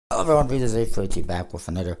Hello everyone, Readers 830 back with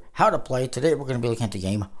another How to Play. Today we're going to be looking at the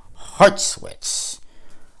game HeartSwitch,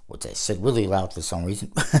 which I said really loud for some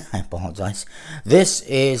reason. I apologize. This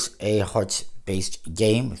is a hearts-based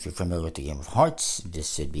game. If you're familiar with the game of Hearts,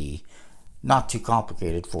 this should be not too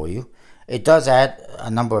complicated for you. It does add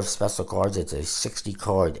a number of special cards. It's a 60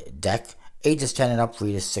 card deck. Ages 10 and up,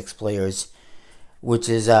 3 to 6 players. Which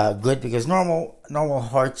is good because normal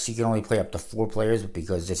Hearts you can only play up to 4 players, but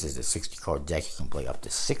because this is a 60 card deck, you can play up to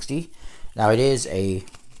 60. Now it is a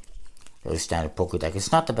very standard poker deck.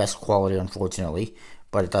 It's not the best quality, unfortunately,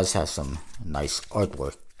 but it does have some nice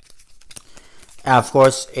artwork. And of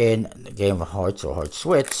course, in the game of Hearts or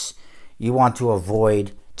HeartSwitch, you want to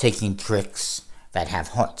avoid taking tricks that have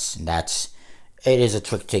hearts, and it is a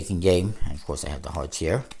trick taking game. And of course, I have the hearts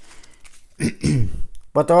here.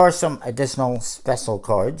 But there are some additional special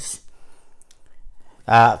cards.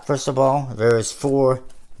 First of all, there is 4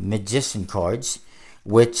 Magician cards,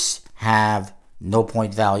 which have no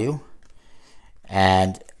point value.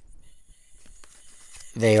 And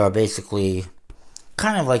they are basically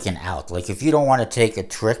kind of like an out. Like if you don't want to take a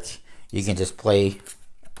trick, you can just play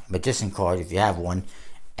Magician card if you have one,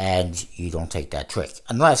 and you don't take that trick.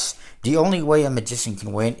 Unless the only way a Magician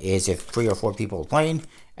can win is if 3 or 4 people are playing,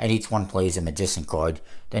 and each one plays a Magician card,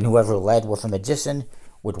 then whoever led with a Magician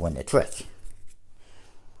would win the trick.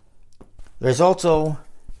 There's also,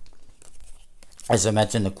 as I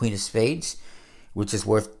mentioned, the Queen of Spades, which is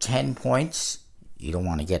worth 10 points. You don't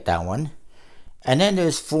want to get that one. And then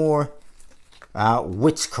there's 4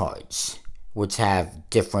 Wits cards, which have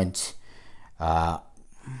different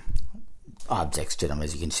objects to them,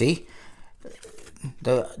 as you can see.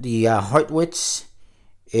 The Heart Wits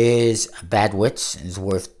is a bad wits, and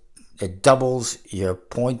it doubles your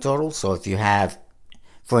point total. So if you have,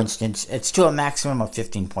 for instance, it's to a maximum of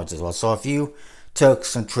 15 points as well. So if you took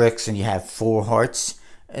some tricks and you have 4 hearts,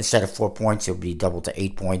 instead of 4 points, it would be doubled to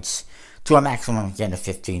 8 points, to a maximum again of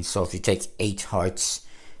 15. So if you take 8 hearts,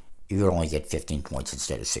 you would only get 15 points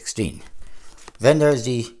instead of 16. Then there's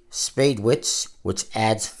the Spade Wits, which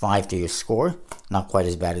adds 5 to your score. Not quite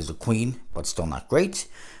as bad as the Queen, but still not great.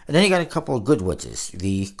 And then you got a couple of good witches.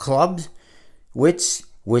 The Clubbed Wits,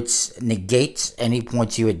 which negates any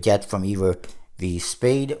points you would get from either the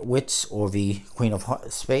Spade Wits or the Queen of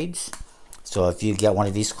Spades. So if you get one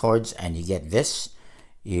of these cards and you get this,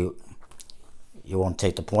 you won't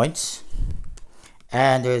take the points.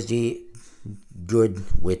 And there's the Good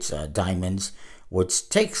Wits Diamonds, which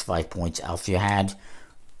takes 5 points out of your hand,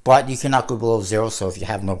 but you cannot go below 0. So if you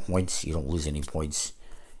have no points, you don't lose any points.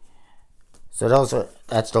 So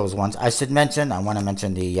that's those ones. I want to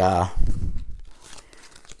mention the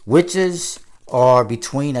witches are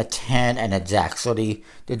between a 10 and a jack. So the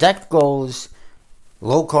deck goes,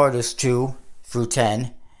 low card is 2 through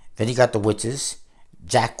 10. Then you got the witches,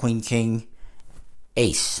 jack, queen, king,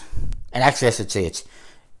 ace. And actually I should say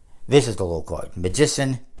this is the low card.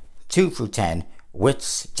 Magician, 2 through 10,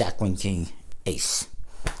 wits, jack, queen, king, ace.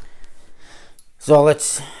 So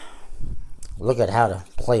let's look at how to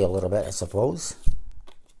play a little bit, I suppose.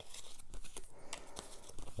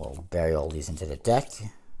 We'll bury all these into the deck.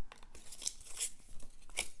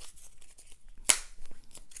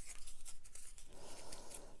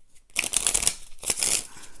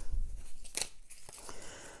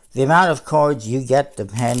 The amount of cards you get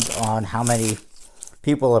depends on how many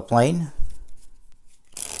people are playing.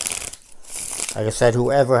 Like I said,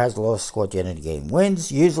 whoever has the lowest score at the end of the game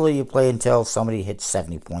wins. Usually you play until somebody hits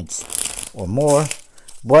 70 points or more,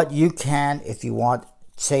 but you can, if you want,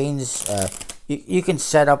 change. You can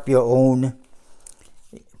set up your own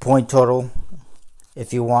point total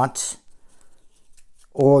if you want,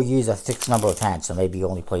 or use a fixed number of hands. So maybe you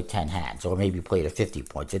only play 10 hands, or maybe you play to 50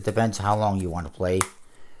 points. It depends how long you want to play.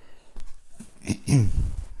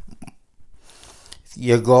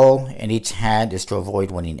 Your goal in each hand is to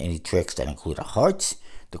avoid winning any tricks that include a heart,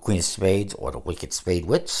 the Queen of Spades, or the Wicked Spade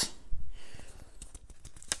Wits.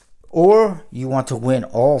 Or you want to win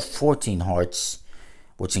all 14 hearts,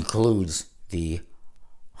 which includes the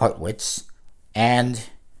Heart Wits and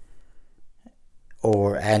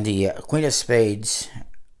the Queen of Spades,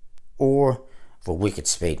 or the Wicked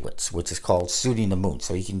Spade Wits, which is called Suiting the Moon.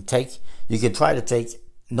 So you can try to take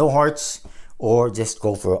no hearts, or just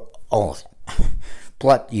go for all of it.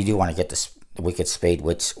 But you do want to get the Wicked Spade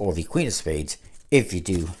Wits or the Queen of Spades if you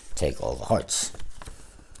do take all the hearts.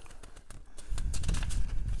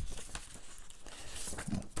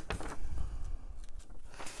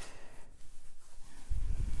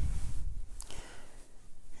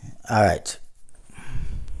 Alright.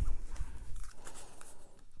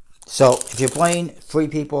 So if you're playing 3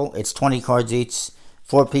 people, it's 20 cards each.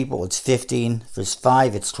 4 people, it's 15. For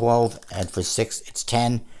 5, it's 12. And for 6, it's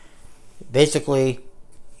 10. Basically,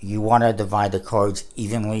 you want to divide the cards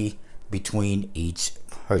evenly between each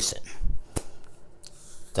person.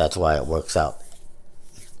 That's why it works out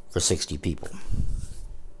for 60 people.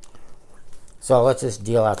 So let's just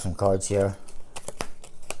deal out some cards here.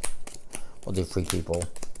 We'll do 3 people.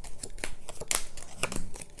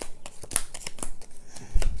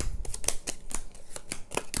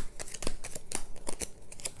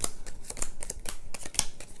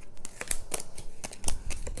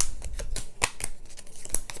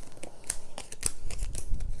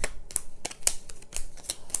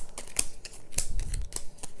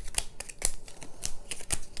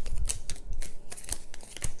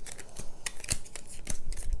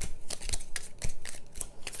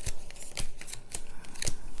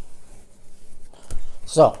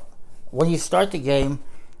 So, when you start the game,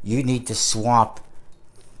 you need to swap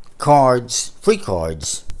cards, free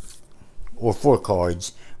cards, or 4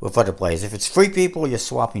 cards with other players. If it's 3 people, you're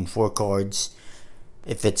swapping 4 cards.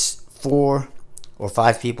 If it's 4 or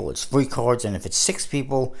 5 people, it's 3 cards. And if it's 6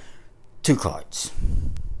 people, 2 cards.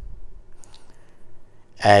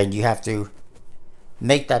 And you have to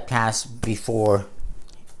make that pass before,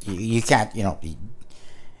 you can't,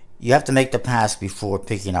 you have to make the pass before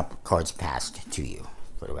picking up cards passed to you,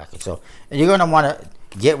 for the record. So, and you're going to want to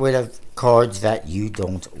get rid of cards that you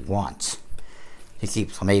don't want to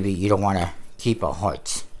keep. So maybe you don't want to keep a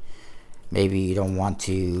heart. Maybe you don't want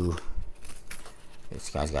to.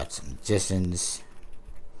 This guy's got some distance.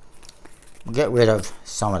 We'll get rid of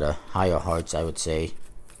some of the higher hearts, I would say.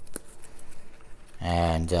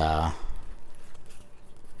 And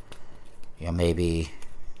maybe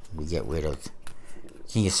we get rid of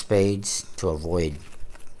King of Spades to avoid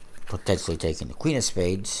potentially taking the Queen of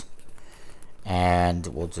Spades. And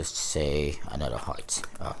we'll just say another heart.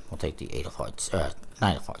 We'll take the 8 of hearts,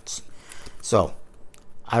 9 of hearts. So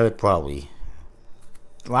I would probably,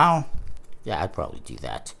 well, yeah, I'd probably do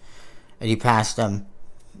that. And you pass them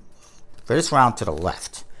for this round to the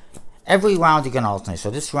left. Every round you're going to alternate.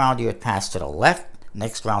 So this round you would pass to the left,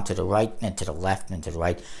 next round to the right, and to the left, and to the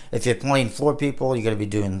right. If you're playing 4 people, you're going to be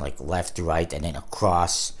doing like left to right and then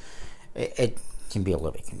across. It can be a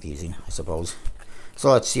little bit confusing, I suppose.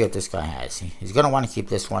 So let's see what this guy has. He's going to want to keep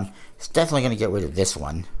this one. He's definitely going to get rid of this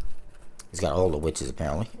one. He's got all the witches,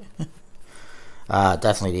 apparently.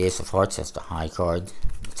 Definitely the Ace of Hearts. That's the high card.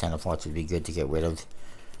 The 10 of Hearts would be good to get rid of.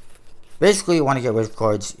 Basically, you want to get rid of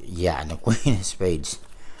cards. Yeah, and the Queen of Spades.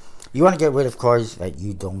 You want to get rid of cards that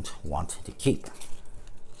you don't want to keep.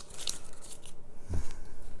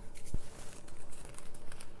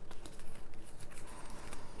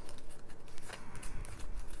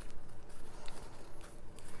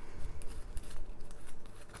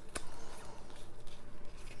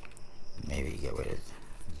 Maybe get rid of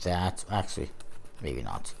that. Actually, maybe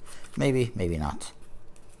not. Maybe not.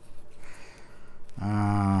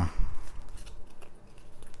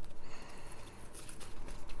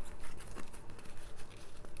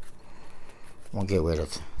 We'll get rid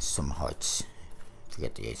of some hearts.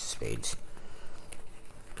 Forget the Ace of Spades.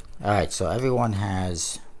 Alright, so everyone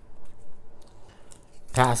has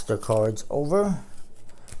passed their cards over.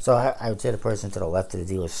 So I would say the person to the left of the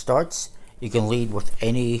dealer starts. You can lead with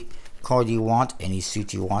any card you want, any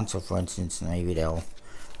suit you want. So for instance, maybe they'll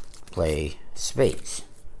play spades.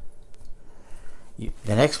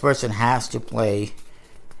 The next person has to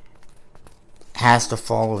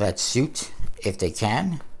follow that suit if they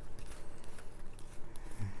can.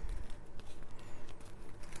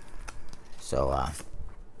 So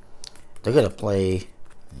they're gonna play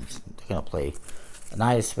a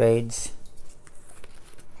 9 of spades,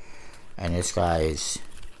 and this guy's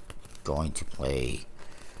going to play.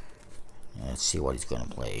 Let's see what he's gonna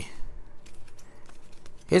play.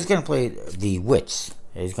 He's gonna play the witch.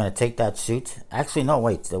 He's gonna take that suit. Actually, no,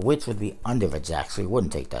 wait. The witch would be under the jack, so he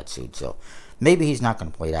wouldn't take that suit. So maybe he's not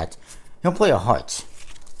gonna play that. He'll play a heart.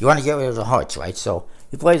 You want to get rid of the hearts, right? So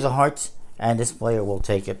he plays a heart, and this player will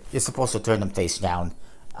take it. You're supposed to turn them face down.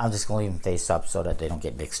 I'm just gonna leave them face up so that they don't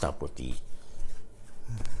get mixed up with the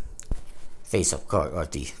face up card or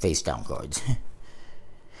the face down cards.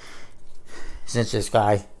 Since this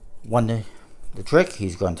guy won the trick,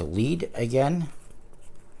 he's going to lead again.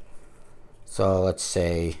 So let's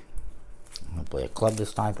say I'm going to play a club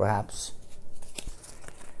this time, perhaps.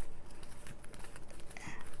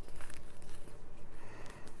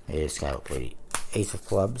 This guy will play the Ace of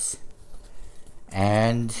Clubs.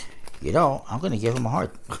 And, I'm going to give him a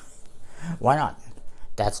heart. Why not?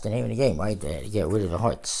 That's the name of the game, right? To get rid of the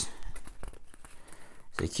hearts.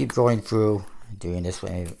 So you keep going through, doing this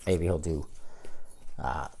way. Maybe he'll do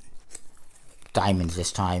diamonds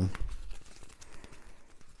this time.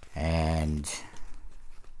 And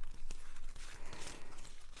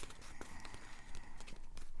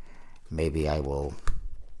maybe I will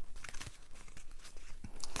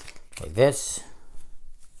play this,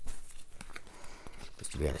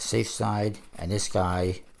 just to be on the safe side. And this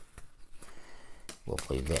guy will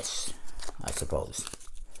play this, I suppose.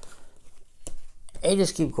 And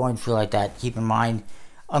just keep going through like that. Keep in mind,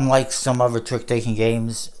 unlike some other trick-taking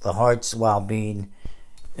games, the hearts, while being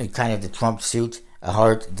in kind of the trump suit, a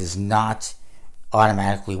heart does not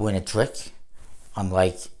automatically win a trick,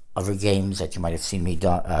 unlike other games that you might have seen me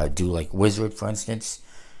do, like Wizard, for instance,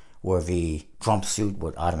 where the trump suit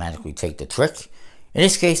would automatically take the trick. In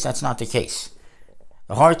this case, that's not the case.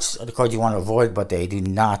 The hearts are the cards you want to avoid, but they do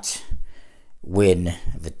not win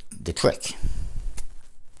the trick.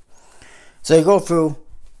 So you go through,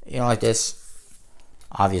 like this.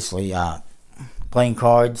 Obviously, playing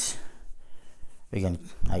cards. We can,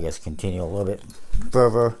 I guess, continue a little bit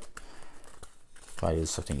further. Try to do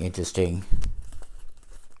something interesting.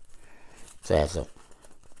 So that's a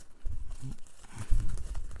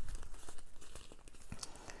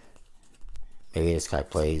maybe this guy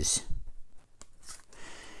plays.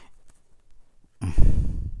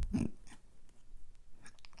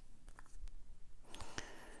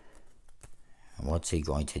 What's he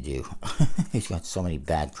going to do? He's got so many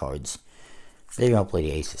bad cards. Maybe I'll play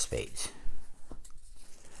the ace of spades.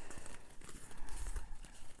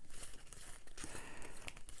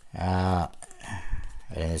 And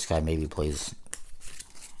then this guy maybe plays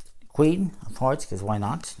queen of hearts, because why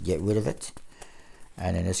not? Get rid of it.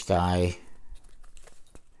 And then this guy,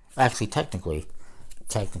 actually technically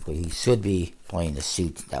he should be playing the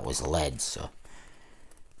suit that was led, so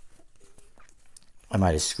I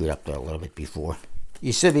might have screwed up there a little bit before.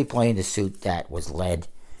 You should be playing the suit that was led.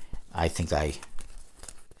 I think I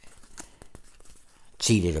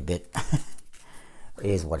cheated a bit. It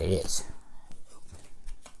is what it is.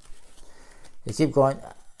 They keep going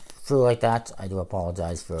through like that. I do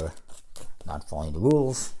apologize for not following the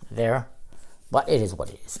rules there, but it is what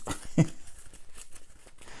it is.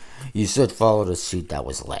 You should follow the suit that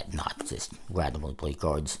was led, not just randomly play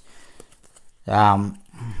cards. So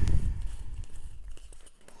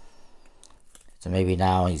maybe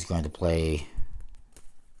now he's going to play,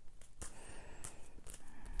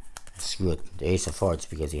 screw it, the ace of hearts,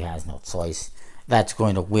 because he has no choice. That's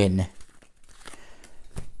going to win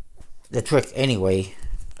the trick anyway.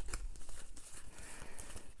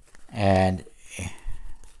 And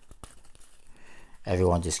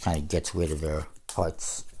everyone just kind of gets rid of their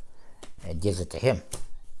hearts and gives it to him.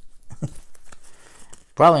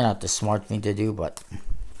 Probably not the smart thing to do, but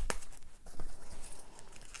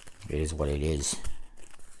it is what it is.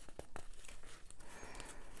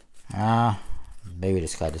 Maybe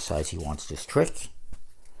this guy decides he wants this trick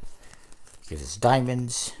because it's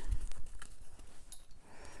diamonds.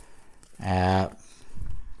 But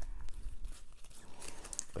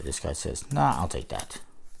this guy says, nah, I'll take that.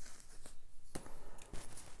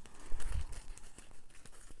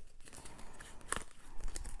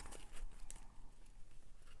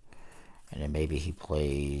 And then maybe he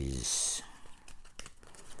plays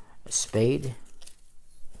a spade.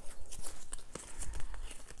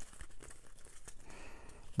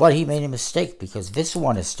 But he made a mistake, because this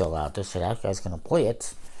one is still out there, so that guy's going to play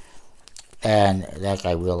it. And that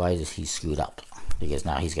guy realizes he screwed up, because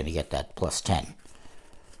now he's going to get that plus 10.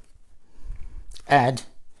 And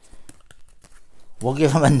we'll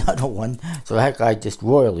give him another one. So that guy just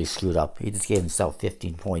royally screwed up. He just gave himself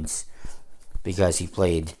 15 points because he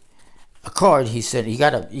played a card. He said you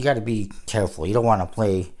gotta be careful. You don't want to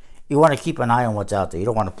play. You want to keep an eye on what's out there. You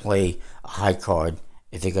don't want to play a high card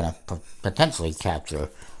if you're gonna potentially capture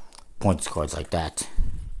points cards like that.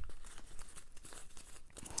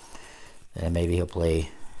 And maybe he'll play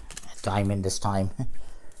a diamond this time.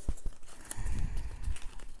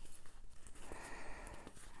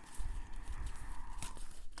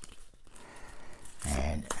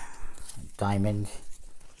 And a diamond.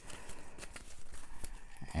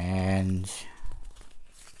 And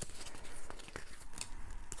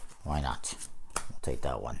why not? We'll take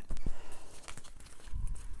that one.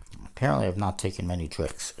 Apparently I've not taken many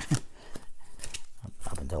tricks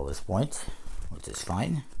up until this point, which is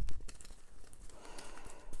fine.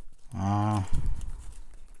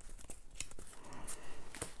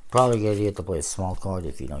 Probably a good idea to play a small card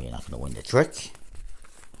if you know you're not going to win the trick.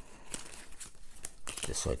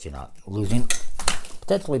 Just so that you're not losing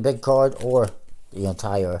potentially big card or the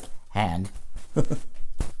entire hand.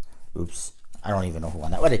 Oops. I don't even know who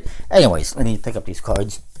won that. But anyways, let me pick up these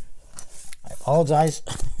cards. I apologize.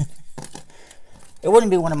 It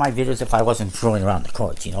wouldn't be one of my videos if I wasn't throwing around the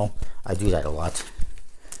cards, you know. I do that a lot.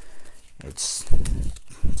 It's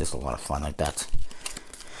just a lot of fun like that.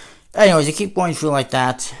 Anyways, you keep going through like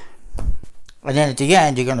that. And then at the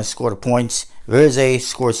end, you're going to score the points. There is a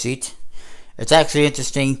score sheet. It's actually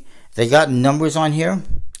interesting. They got numbers on here.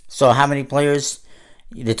 So how many players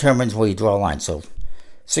determines where you draw a line. So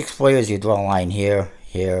 6 players, you draw a line here,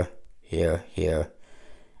 here, here, here,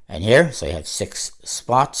 and here. So you have 6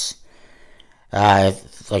 spots.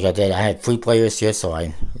 Like I did, I had 3 players here, so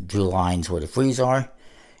I drew lines where the threes are.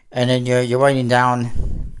 And then you're writing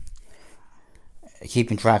down,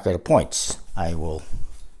 keeping track of the points. I will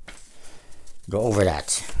go over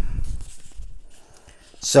that.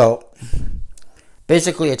 So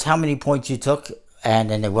basically, it's how many points you took and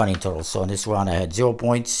then the running total. So in this round, I had 0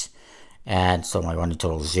 points, and so my running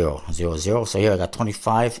total is 0, 0, 0. So here I got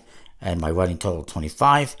 25, and my running total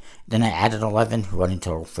 25. Then I added 11, running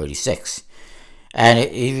total 36. And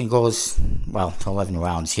it even goes, well, to 11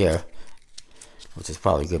 rounds here, which is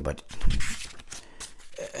probably good, but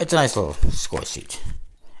it's a nice little score sheet.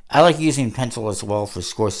 I like using pencil as well for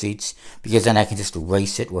score sheets, because then I can just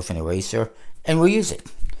erase it with an eraser and reuse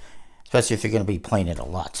it, especially if you're going to be playing it a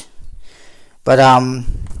lot. But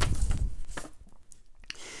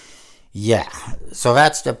yeah, so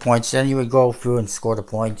that's the points. Then you would go through and score the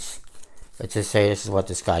points. Let's just say this is what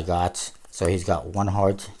this guy got. So he's got 1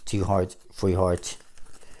 heart, 2 hearts, 3 hearts,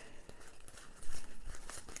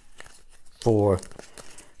 4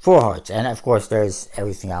 hearts, and of course there's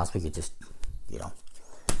everything else. We could just, you know,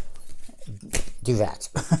 do that.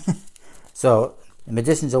 So the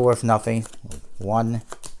magicians are worth nothing. 1,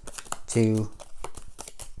 2,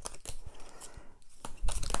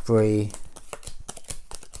 3,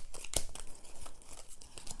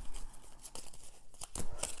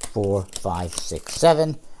 4, 5, 6,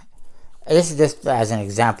 7. And this is just as an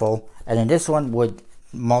example, and then this one would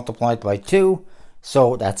multiply it by 2,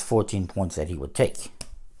 so that's 14 points that he would take.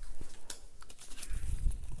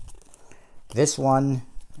 This one,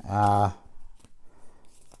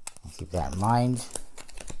 keep that in mind.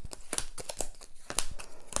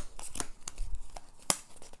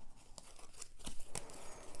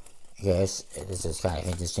 Yes, this is kind of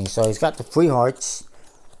interesting. So he's got the 3 hearts.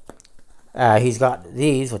 He's got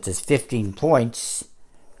these, which is 15 points.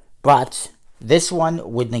 But this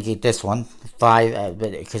one would negate this one, 5,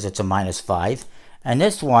 because it's a -5. And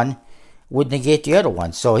this one would negate the other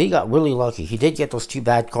one. So he got really lucky. He did get those 2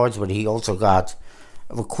 bad cards, but he also got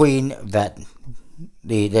a queen that,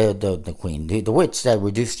 the queen, the witch that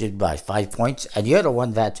reduced it by 5 points. And the other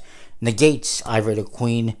one that negates either the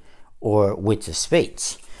queen or witch of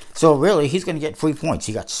spades. So really, he's going to get 3 points.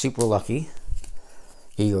 He got super lucky.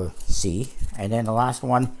 Here, see. And then the last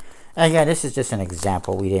one, again, this is just an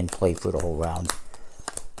example. We didn't play through the whole round.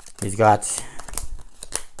 He's got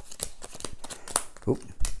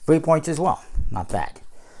 3 points as well. Not bad.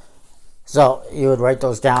 So you would write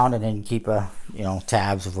those down and then keep a, you know,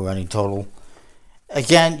 tabs of a running total.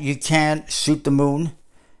 Again, you can shoot the moon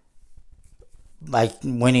by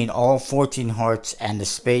winning all 14 hearts and the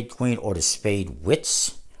spade queen or the spade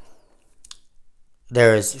witch.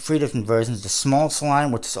 There's 3 different versions. The small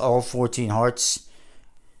slime, which is all 14 hearts,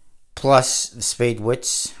 plus the spade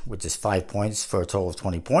witch, which is 5 points for a total of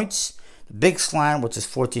 20 points. The big slime, which is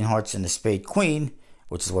 14 hearts, and the spade queen,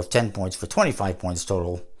 which is worth 10 points for 25 points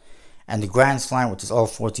total. And the grand slime, which is all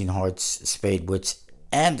 14 hearts, spade witch,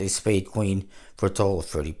 and a spade queen for a total of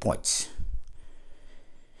 30 points.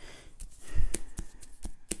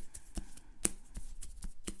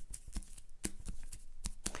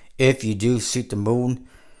 If you do shoot the moon,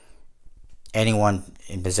 anyone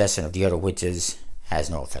in possession of the other witches has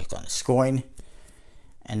no effect on the scoring.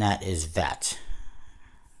 And that is that.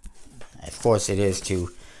 Of course, it is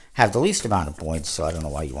to have the least amount of points, so I don't know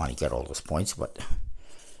why you want to get all those points, but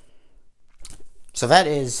so that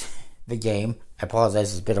is the game. I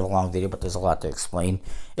apologize, it's a bit of a long video, but there's a lot to explain.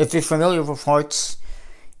 If you're familiar with hearts,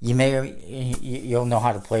 you'll know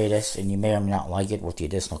how to play this, and you may or may not like it with the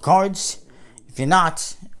additional cards. If you're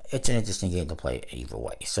not, it's an interesting game to play either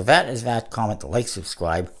way. So that is that. Comment, like,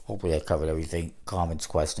 subscribe. Hopefully I covered everything. Comments,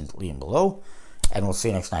 questions, leave them below. And we'll see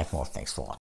you next time for more. Thanks for watching.